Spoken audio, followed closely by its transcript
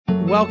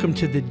Welcome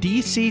to the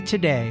DC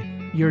Today,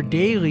 your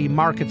daily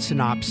market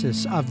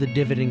synopsis of the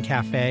Dividend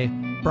Cafe,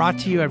 brought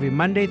to you every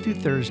Monday through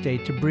Thursday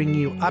to bring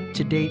you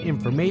up-to-date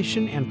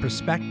information and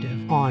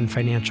perspective on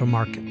financial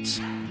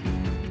markets.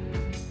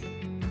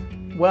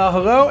 Well,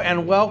 hello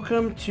and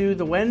welcome to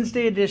the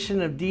Wednesday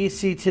edition of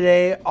DC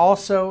Today,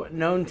 also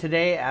known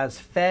today as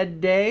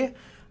Fed Day.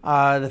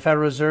 The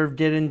Federal Reserve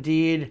did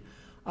indeed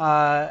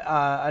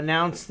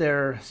announced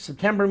their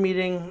September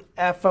meeting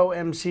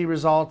FOMC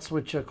results,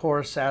 which of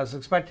course, as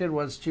expected,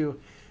 was to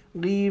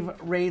leave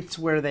rates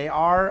where they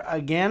are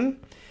again.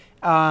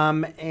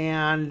 Essentially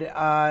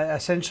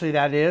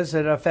that is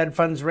at a Fed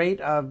funds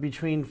rate of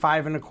between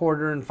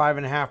 5.25% and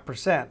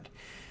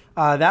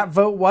 5.5%. That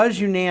vote was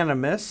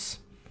unanimous,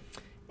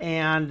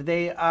 and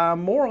they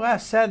more or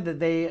less said that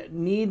they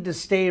need to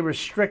stay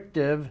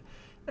restrictive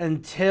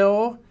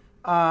until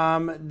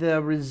the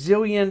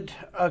resilient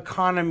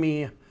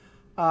economy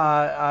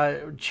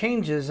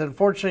changes.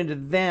 Unfortunately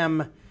to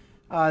them,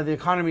 the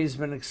economy has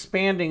been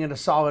expanding at a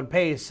solid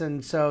pace,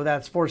 and so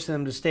that's forcing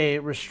them to stay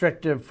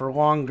restrictive for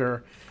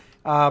longer.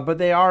 But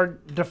they are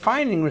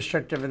defining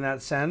restrictive in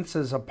that sense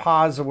as a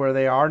pause of where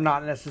they are,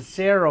 not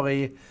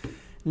necessarily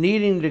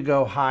needing to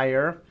go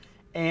higher.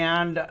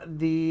 And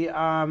the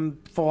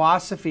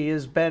philosophy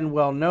has been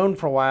well known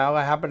for a while.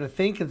 I happen to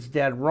think it's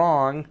dead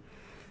wrong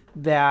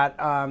that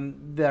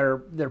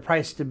their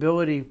price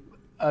stability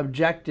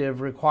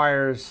objective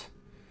requires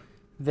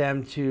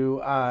them to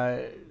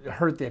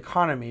hurt the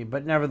economy.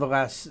 But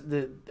nevertheless,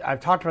 I've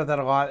talked about that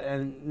a lot,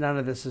 and none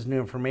of this is new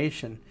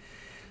information.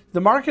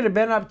 The market had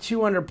been up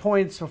 200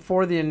 points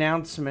before the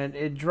announcement.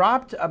 It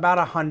dropped about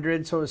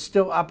 100, so it was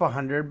still up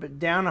 100, but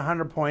down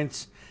 100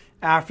 points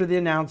after the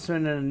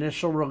announcement and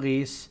initial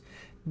release.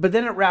 But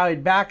then it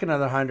rallied back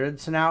another 100,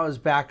 so now it was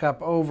back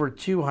up over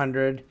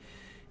 200.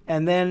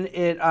 And then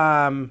it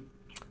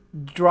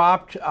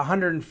dropped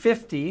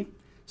 150,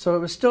 so it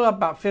was still up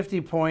about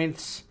 50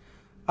 points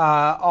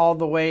all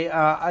the way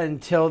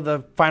until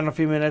the final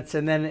few minutes,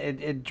 and then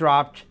it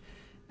dropped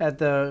at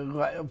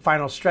the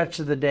final stretch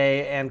of the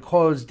day and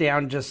closed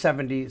down just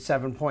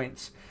 77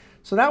 points.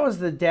 So that was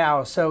the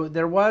Dow. So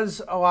there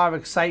was a lot of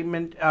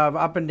excitement of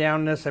up and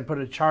downness. I put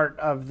a chart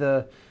of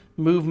the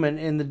movement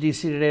in the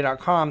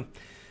DCToday.com.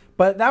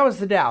 But that was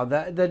the Dow.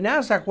 The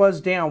NASDAQ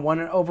was down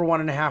over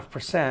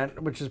 1.5%,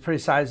 which is pretty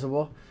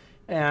sizable.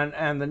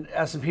 And the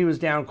S&P was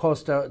down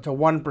close to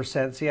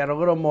 1%. So you had a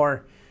little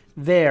more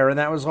there. And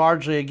that was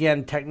largely,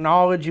 again,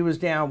 technology was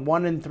down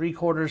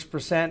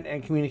 1.75%,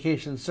 and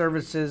communication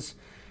services,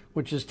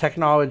 which is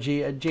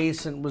technology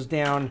adjacent, was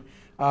down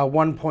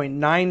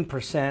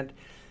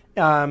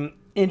 1.9%.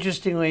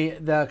 Interestingly,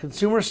 the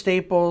consumer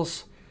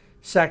staples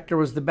sector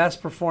was the best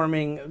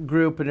performing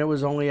group, and it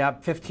was only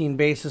up 15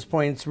 basis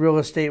points. Real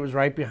estate was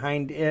right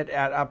behind it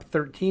at up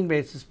 13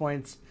 basis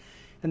points.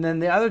 And then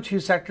the other two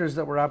sectors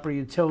that were up are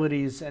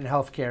utilities and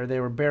healthcare.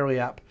 They were barely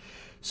up.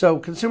 So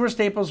consumer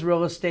staples,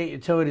 real estate,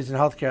 utilities, and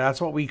healthcare,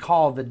 that's what we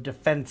call the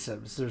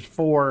defensives. There's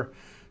four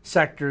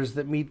sectors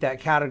that meet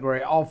that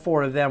category. All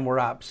four of them were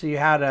up. So you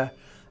had a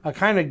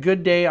kind of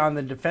good day on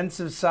the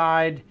defensive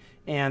side,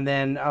 and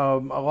then a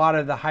lot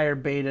of the higher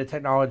beta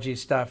technology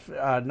stuff,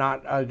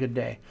 not a good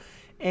day.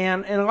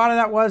 And a lot of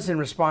that was in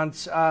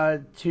response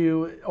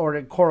to,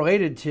 or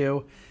correlated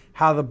to,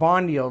 how the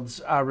bond yields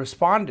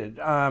responded.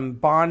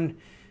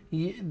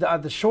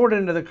 At the short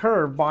end of the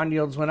curve, bond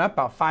yields went up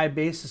about 5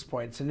 basis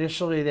points.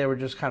 Initially, they were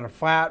just kind of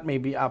flat,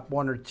 maybe up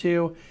 1 or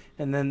 2,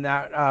 and then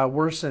that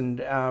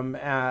worsened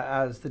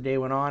as the day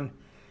went on.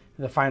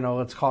 The final,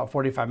 let's call it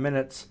 45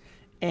 minutes.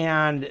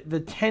 And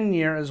the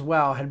 10-year as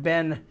well had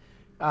been,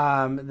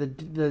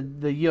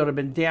 the yield had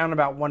been down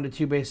about 1 to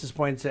 2 basis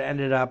points. It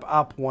ended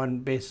up 1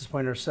 basis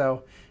point or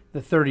so.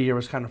 The 30-year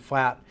was kind of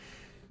flat.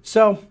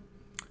 So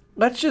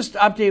let's just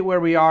update where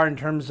we are in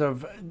terms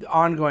of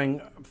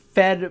ongoing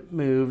Fed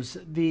moves.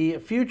 The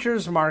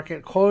futures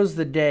market closed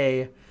the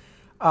day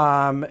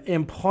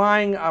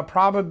implying a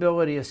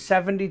probability of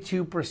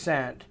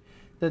 72%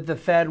 that the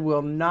Fed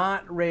will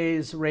not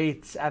raise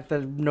rates at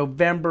the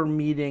November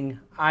meeting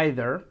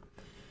either,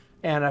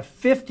 and a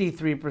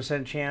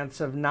 53%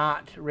 chance of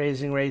not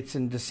raising rates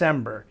in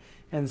December.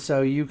 And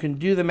so you can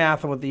do the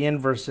math on what the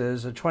inverse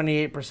is: a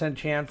 28%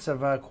 chance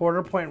of a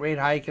quarter-point rate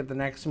hike at the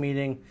next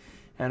meeting,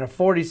 and a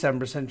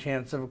 47%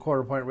 chance of a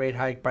quarter-point rate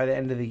hike by the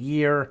end of the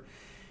year.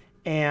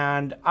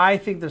 And I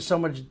think there's so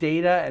much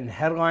data and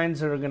headlines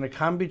that are going to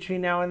come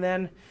between now and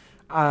then.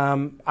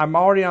 I'm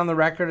already on the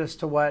record as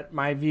to what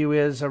my view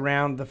is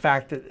around the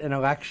fact that an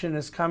election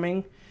is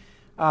coming.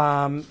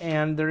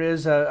 And there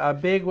is a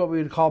big, what we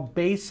would call,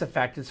 base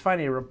effect. It's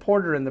funny, a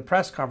reporter in the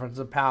press conference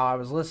of Powell, I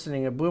was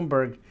listening at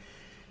Bloomberg,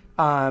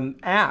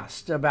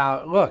 asked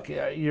about, look,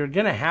 you're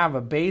going to have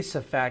a base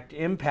effect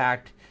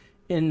impact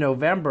in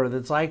November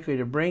that's likely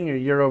to bring your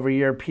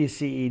year-over-year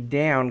PCE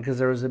down, because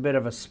there was a bit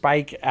of a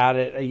spike at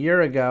it a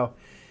year ago.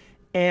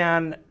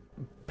 And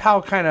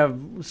Powell kind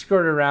of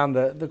skirted around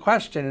the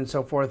question and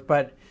so forth,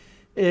 but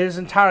it is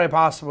entirely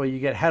possible you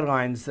get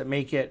headlines that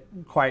make it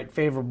quite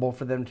favorable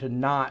for them to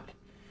not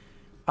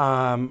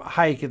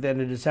hike at the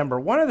end of December.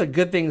 One of the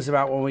good things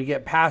about when we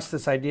get past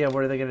this idea of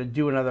whether they're going to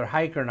do another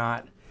hike or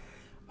not,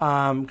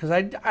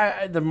 because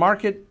the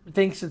market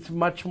thinks it's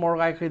much more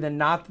likely than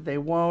not that they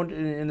won't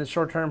in the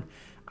short term.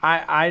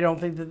 I don't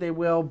think that they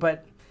will,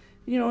 but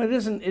it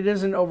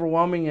isn't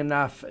overwhelming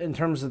enough in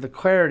terms of the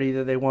clarity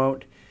that they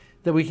won't,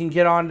 that we can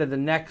get on to the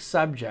next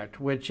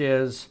subject, which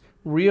is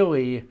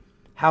really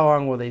how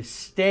long will they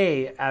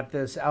stay at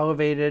this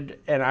elevated,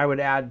 and I would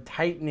add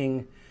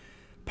tightening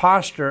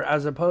posture,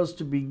 as opposed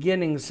to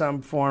beginning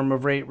some form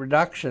of rate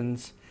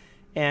reductions.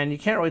 And you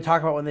can't really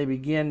talk about when they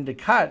begin to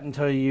cut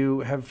until you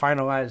have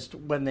finalized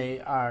when they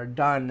are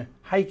done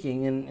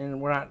hiking,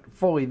 and we're not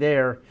fully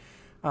there,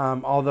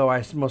 although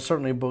I most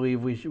certainly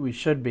believe we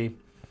should be.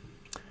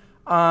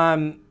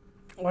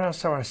 What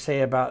else do I want to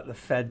say about the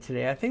Fed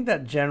today? I think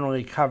that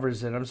generally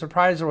covers it. I'm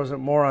surprised there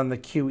wasn't more on the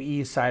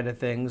QE side of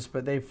things,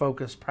 but they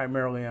focused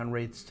primarily on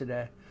rates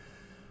today.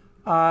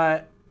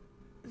 Kind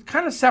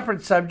of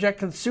separate subject,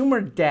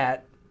 consumer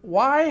debt.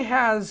 Why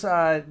has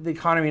the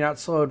economy not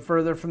slowed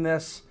further from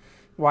this?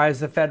 Why is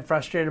the Fed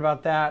frustrated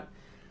about that?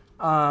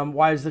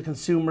 Why has the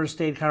consumer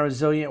stayed kind of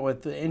resilient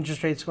with the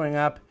interest rates going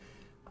up?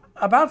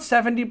 About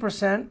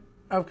 70%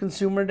 of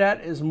consumer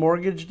debt is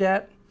mortgage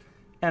debt,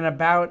 and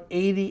about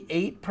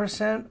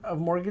 88% of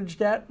mortgage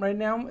debt right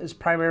now is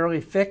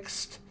primarily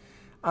fixed.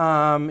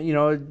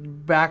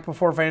 Back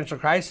before financial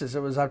crisis,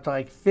 it was up to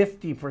like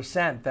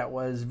 50% that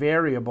was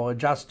variable,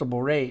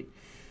 adjustable rate.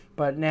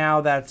 But now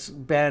that's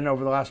been,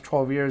 over the last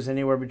 12 years,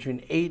 anywhere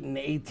between 8 and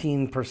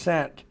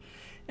 18%.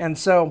 And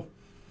so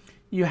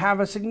you have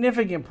a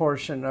significant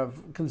portion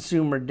of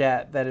consumer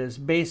debt that is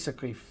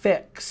basically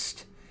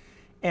fixed.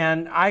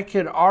 And I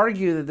could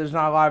argue that there's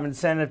not a lot of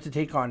incentive to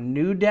take on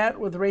new debt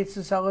with rates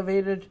this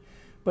elevated,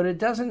 but it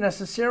doesn't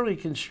necessarily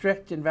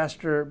constrict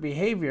investor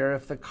behavior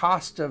if the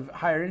cost of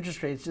higher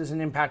interest rates isn't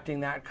impacting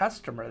that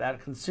customer,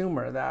 that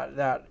consumer,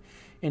 that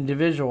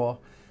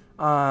individual.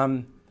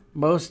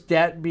 Most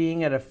debt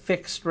being at a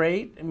fixed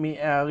rate,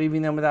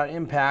 leaving them without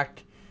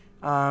impact,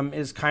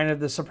 is kind of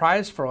the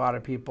surprise for a lot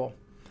of people.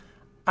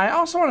 I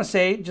also want to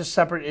say, just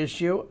separate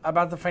issue,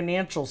 about the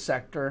financial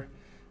sector.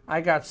 I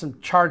got some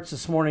charts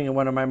this morning in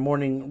one of my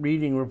morning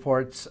reading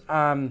reports.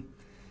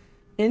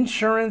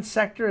 Insurance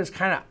sector is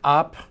kind of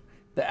up.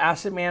 The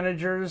asset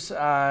managers,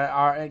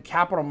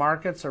 capital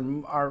markets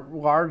are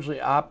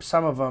largely up.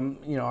 Some of them,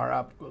 are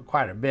up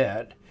quite a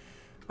bit.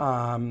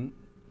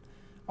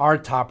 Our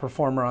top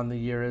performer on the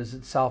year is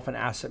itself an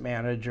asset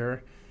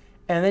manager.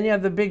 And then you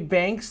have the big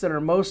banks that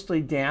are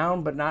mostly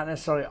down, but not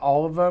necessarily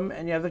all of them.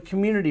 And you have the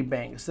community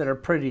banks that are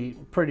pretty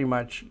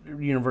much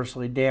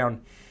universally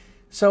down.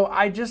 So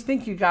I just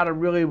think you got to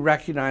really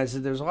recognize that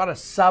there's a lot of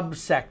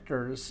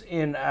subsectors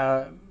in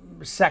a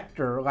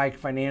sector like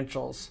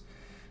financials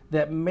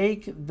that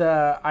make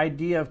the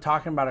idea of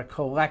talking about a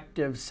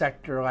collective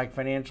sector like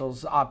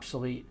financials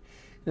obsolete.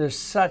 There's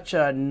such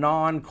a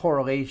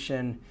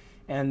non-correlation,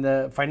 and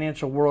the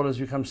financial world has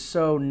become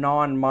so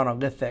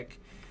non-monolithic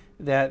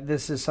that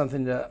this is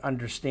something to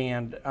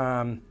understand.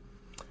 Let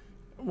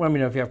me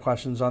know if you have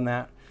questions on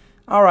that.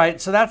 All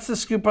right, so that's the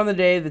scoop on the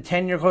day. The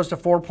 10-year close to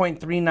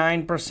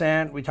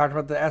 4.39%. We talked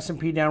about the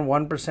S&P down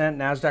 1%,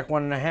 NASDAQ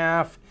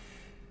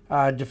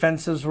 1.5%.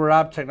 Defensives were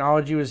up,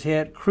 technology was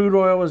hit. Crude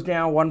oil was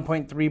down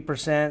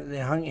 1.3%,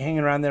 hanging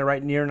around there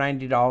right near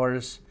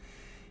 $90.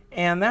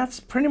 And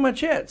that's pretty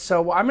much it.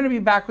 So I'm going to be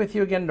back with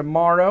you again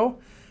tomorrow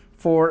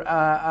for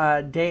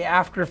a day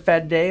after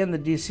Fed Day in the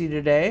DC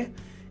Today.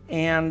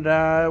 And,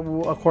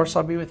 of course,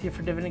 I'll be with you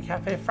for Dividend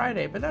Cafe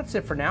Friday. But that's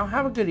it for now.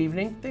 Have a good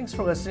evening. Thanks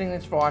for listening.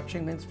 Thanks for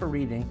watching. Thanks for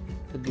reading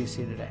the DC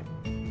Today.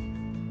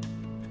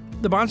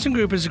 The Bahnsen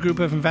Group is a group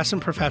of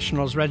investment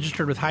professionals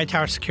registered with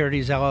Hightower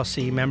Securities,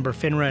 LLC, member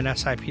FINRA and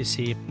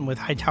SIPC, and with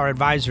Hightower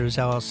Advisors,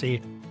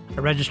 LLC,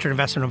 a registered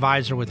investment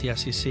advisor with the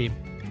SEC.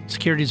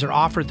 Securities are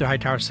offered through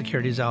Hightower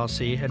Securities,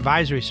 LLC.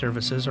 Advisory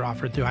services are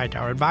offered through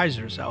Hightower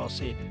Advisors,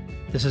 LLC.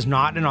 This is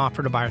not an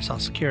offer to buy or sell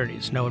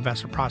securities. No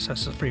investment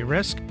process is free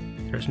risk.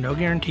 There is no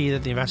guarantee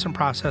that the investment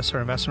process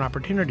or investment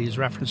opportunities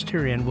referenced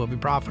herein will be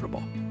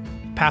profitable.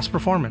 Past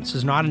performance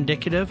is not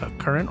indicative of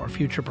current or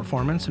future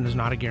performance and is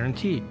not a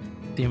guarantee.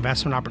 The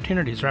investment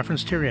opportunities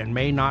referenced herein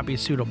may not be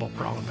suitable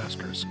for all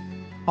investors.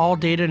 All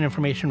data and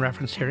information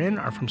referenced herein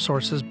are from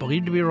sources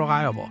believed to be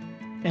reliable.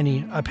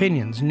 Any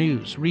opinions,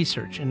 news,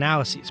 research,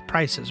 analyses,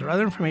 prices, or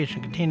other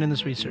information contained in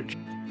this research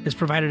is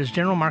provided as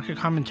general market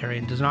commentary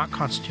and does not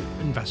constitute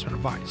investment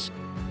advice.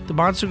 The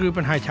Bahnsen Group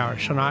and Hightower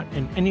shall not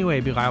in any way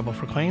be liable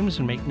for claims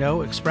and make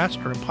no expressed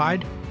or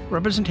implied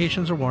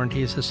representations or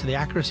warranties as to the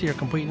accuracy or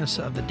completeness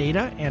of the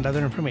data and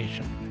other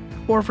information,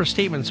 or for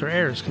statements or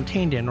errors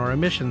contained in or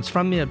omissions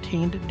from the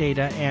obtained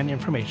data and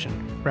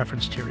information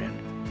referenced herein.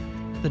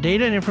 The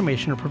data and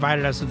information are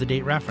provided as of the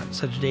date referenced.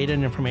 Such data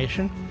and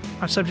information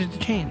are subject to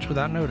change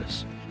without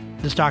notice.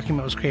 This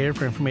document was created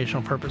for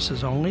informational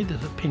purposes only. The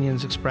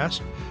opinions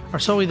expressed are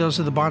solely those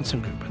of the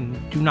Bahnsen Group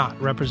and do not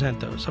represent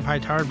those of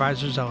Hightower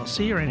Advisors,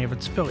 LLC, or any of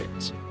its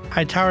affiliates.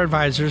 Hightower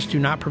Advisors do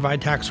not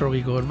provide tax or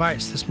legal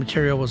advice. This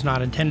material was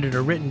not intended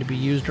or written to be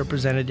used or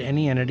presented to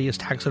any entity as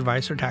tax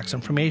advice or tax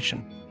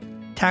information.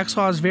 Tax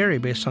laws vary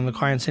based on the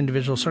client's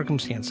individual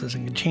circumstances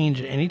and can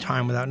change at any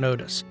time without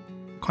notice.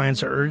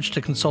 Clients are urged to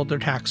consult their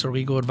tax or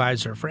legal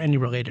advisor for any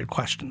related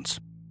questions.